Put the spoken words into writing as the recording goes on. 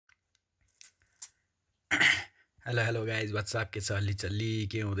Hello hello guys WhatsApp के छ अलि चल्ली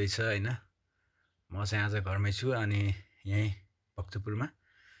के हुँदैछ हैन म चाहिँ आज घरमै छु अनि यही भक्तपुरमा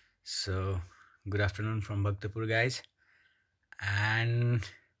so good afternoon from Bhaktapur guys and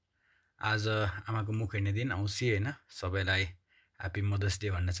आज आमाको मुख हेर्ने दिन औँसी हैन सबैलाई ह्यापी मदर्स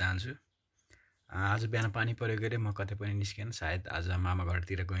डे भन्न चाहन्छु आज बिहान पानी परेको रे म कतै पनि निस्केन सायद आज मामा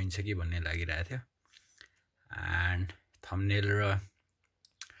घरतिर गइन्छ कि भन्ने लागिरहेको थियो एन्ड थम्बनेल र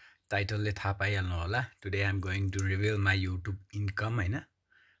टाइटलले थाहा पाइहाल्नु होला today I am going to reveal my YouTube income हैन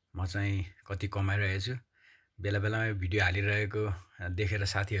म चाहिँ कति कमाइरहेको छु बेला बेलामा भिडियो हालिरहेको देखेर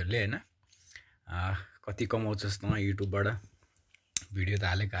साथीहरूले हैन कति कमाउँछस् त युट्युबबाट भिडियो त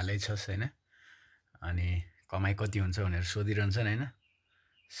हालेको छस् हैन अनि कमाइ कति हुन्छ भनेर सोधिरहन्छन् हैन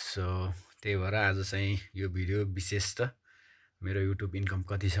सो त्यही भएर आज चाहिँ यो भिडियो विशेष त मेरो युट्युब इन्कम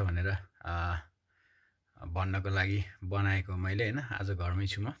कति छ भनेर भन्नको लागि बनाएको मैले हैन आज घरमै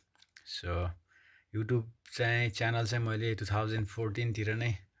छु म सो युट्युब चाहिँ च्यानल चाहिँ मैले 2014 तिर नै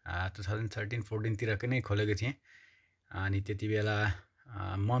 2013-14 तिरकै नै खोलेको थिएँ अनि त्यति बेला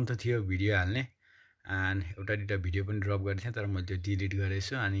मन त थियो भिडियो हाल्ने एन्ड एउटा दुईटा भिडियो पनि ड्रप गरेको थिएँ तर मैले त्यो डिलिट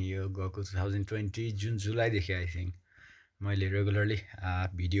गरेछु अनि यो गएको 2020 जुन जुलाईदेखि आई थिङ्क मैले रेगुलरली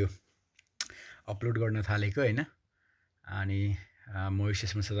भिडियो अपलोड गर्न थालेको हैन अनि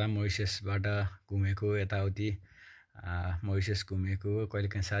मोरिसियसमा सदा मोरिसियसबाट घुमेको यताउति मोरिसियस घुमेको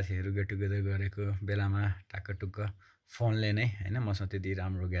कहिलेकाहीँ साथीहरू गेट टुगेदर गरेको बेलामा टाक्कटुक्क फोनले नै हैन मसँग त्यति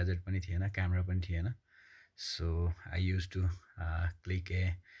राम्रो ग्याजेट पनि थिएन क्यामेरा पनि थिएन so I use to click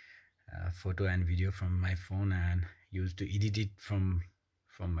A photo and video from my phone and used to edit it from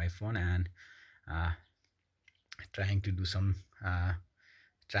my phone and trying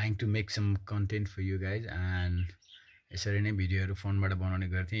to make some content for you guys and यसरी नै भिडियोहरू फोनबाट बनाउने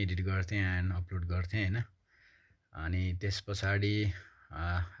गर्थेँ edit गर्थेँ and upload गर्थेँ हैन अनि त्यस पछाडि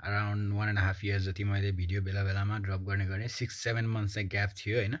अराउन्ड 1.5 इयर्स जति मैले भिडियो बेला बेलामा ड्रप गर्ने गरेँ 6-7 मन्थ्स चाहिँ ग्याप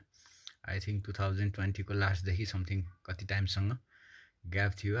थियो हैन आई थिङ्क 2020 को लास्टदेखि समथिङ कति टाइमसँग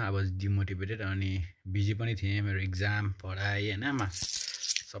ग्याप थियो आई वाज डिमोटिभेटेड अनि बिजी पनि थिएँ मेरो एक्जाम पढाइ हैन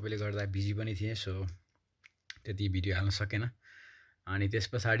सबैले गर्दा बिजी पनि थिएँ सो त्यति भिडियो हाल्न सकेन अनि त्यस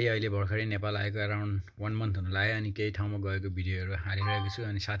पछाडि अहिले भर्खरै नेपाल आएको अराउन्ड 1 मन्थ हुन लाग्यो अनि केही ठाउँमा गएको भिडियोहरू हालिरहेको छु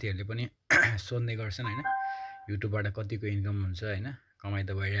अनि साथीहरूले पनि सोध्ने गर्छन् हैन युट्युबबाट कतिको इन्कम हुन्छ हैन कमाइ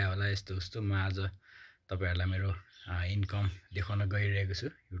त भइरहेको होला यस्तो उस्तो म आज तपाईहरुलाई मेरो इन्कम देखाउन गइरहेको छु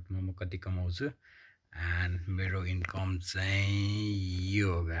युट्युबमा म कति कमाउँछु एन्ड मेरो इन्कम चाहिँ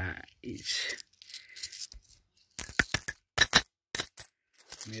यो गाइस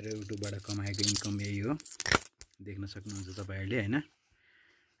मेरो युट्युबबाट कमाएको इन्कम यही हो देख्न सक्नुहुन्छ तपाईहरुले हैन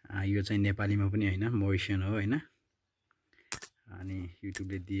यो चाहिँ नेपालीमा पनि हैन मोरिसियन हो हैन अनि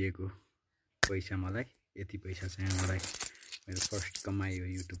युट्युबले दिएको पैसा मलाई यति पैसा चाहिँ मलाई मेरो फर्स्ट कमाइ हो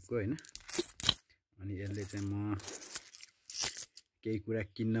युट्युबको हैन अनि यसले चाहिँ म केही कुरा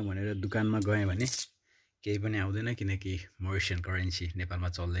किन्न भनेर दुकानमा गएँ भने केही पनि आउँदैन किनकि मोरिसियन करेन्सी नेपालमा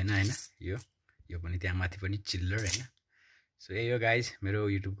चल्दैन हैन यो पनि त्यहाँ माथि पनि चिल्लर हैन सो यही हो गाइज मेरो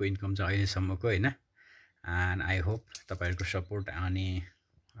युट्युबको इन्कम चाहिँ अहिलेसम्मको हैन एन्ड आई होप तपाईहरुको सपोर्ट अनि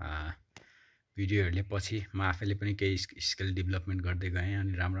भिडियोहरुले पछि म आफैले पनि केही स्किल डेभलपमेन्ट गर्दै गएँ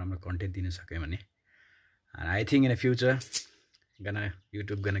अनि राम्रो कन्टेन्ट दिन सके भने and I think in the future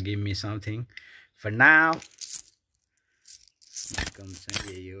YouTube gonna give me something for now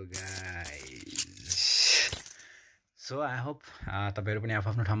you guys so I hope तपाईहरु पनि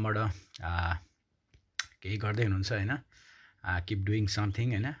आफ्नो ठाउँबाट केही गर्दै हुनुहुन्छ हैन keep doing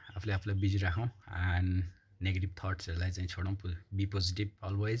something हैन आफूलाई बिजी राखौं and नेगेटिभ थट्सहरुलाई चाहिँ छोडौं बी पोजिटिभ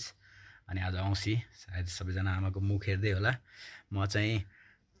अलवेज अनि आज औँसी सायद सबैजना आमाको मुख हेर्दै होला म चाहिँ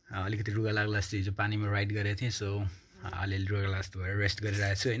अलिकति रुगा लाग्ला जस्तो हिजो पानीमा राइड गरेको थिएँ सो अलिअलि रुगा लाग्ला जस्तो भएर रेस्ट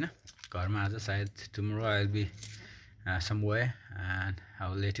गरिरहेको छु हैन घरमा आज सायद tomorrow I will be somewhere and I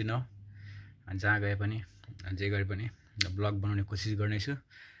will let you know अनि जहाँ गए पनि जे गरे पनि ब्लग बनाउने कोसिस गर्नेछु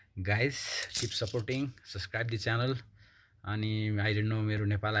guys keep supporting subscribe the channel अनि आई डोन्ट नो मेरो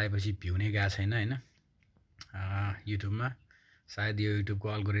नेपाल आएपछि भ्यू नै गएको छैन हैन युट्युबमा सायद यो युट्युबको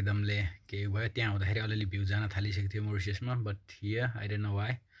अल्गोरिदमले केही भयो त्यहाँ आउँदाखेरि अलिअलि भ्यू जान थालिसकेको थियो मोरिसियसमा but here I don't know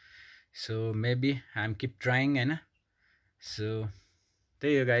why so maybe I am keep trying हैन सो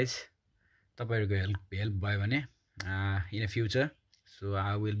त्यही हो गाइस तपाईहरुको हेल्प भयो भने in a future so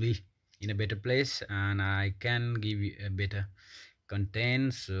I will be in a better place and I can give you a better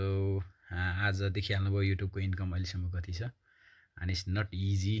content so आज देखिहाल्नुभयो युट्युबको income अहिलेसम्म कति छ and it's not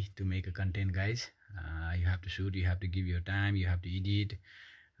easy to make a content guys you have to shoot, you have to give your time, you have to edit,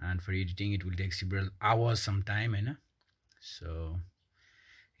 and for editing it will take several hours sometime so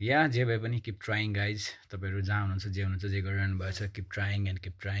या जे भए पनि keep trying guys. तपाईँहरू जहाँ हुनुहुन्छ जे हुनुहुन्छ जे गरिरहनु भएको छ keep trying and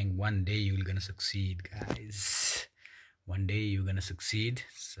keep trying. One day you will gun succeed guys, one day you gonna succeed.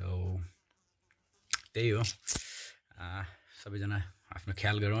 So त्यही हो, सबैजना आफ्नो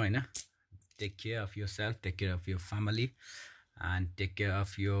ख्याल गरौँ होइन। Take care of your self, take care of your family and take care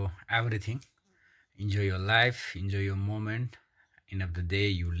of your everything. Enjoy your life, enjoy your moment. End of the day,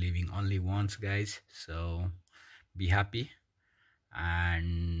 you're living only once, guys. So be happy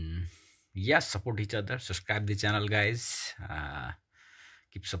and yes, support each other. Subscribe the channel, guys.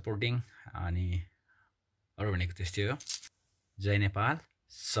 Keep supporting. अनि अरू भनेको त्यस्तै हो। जय नेपाल,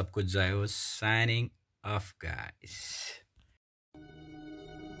 सबको जय होस्। Signing off, guys.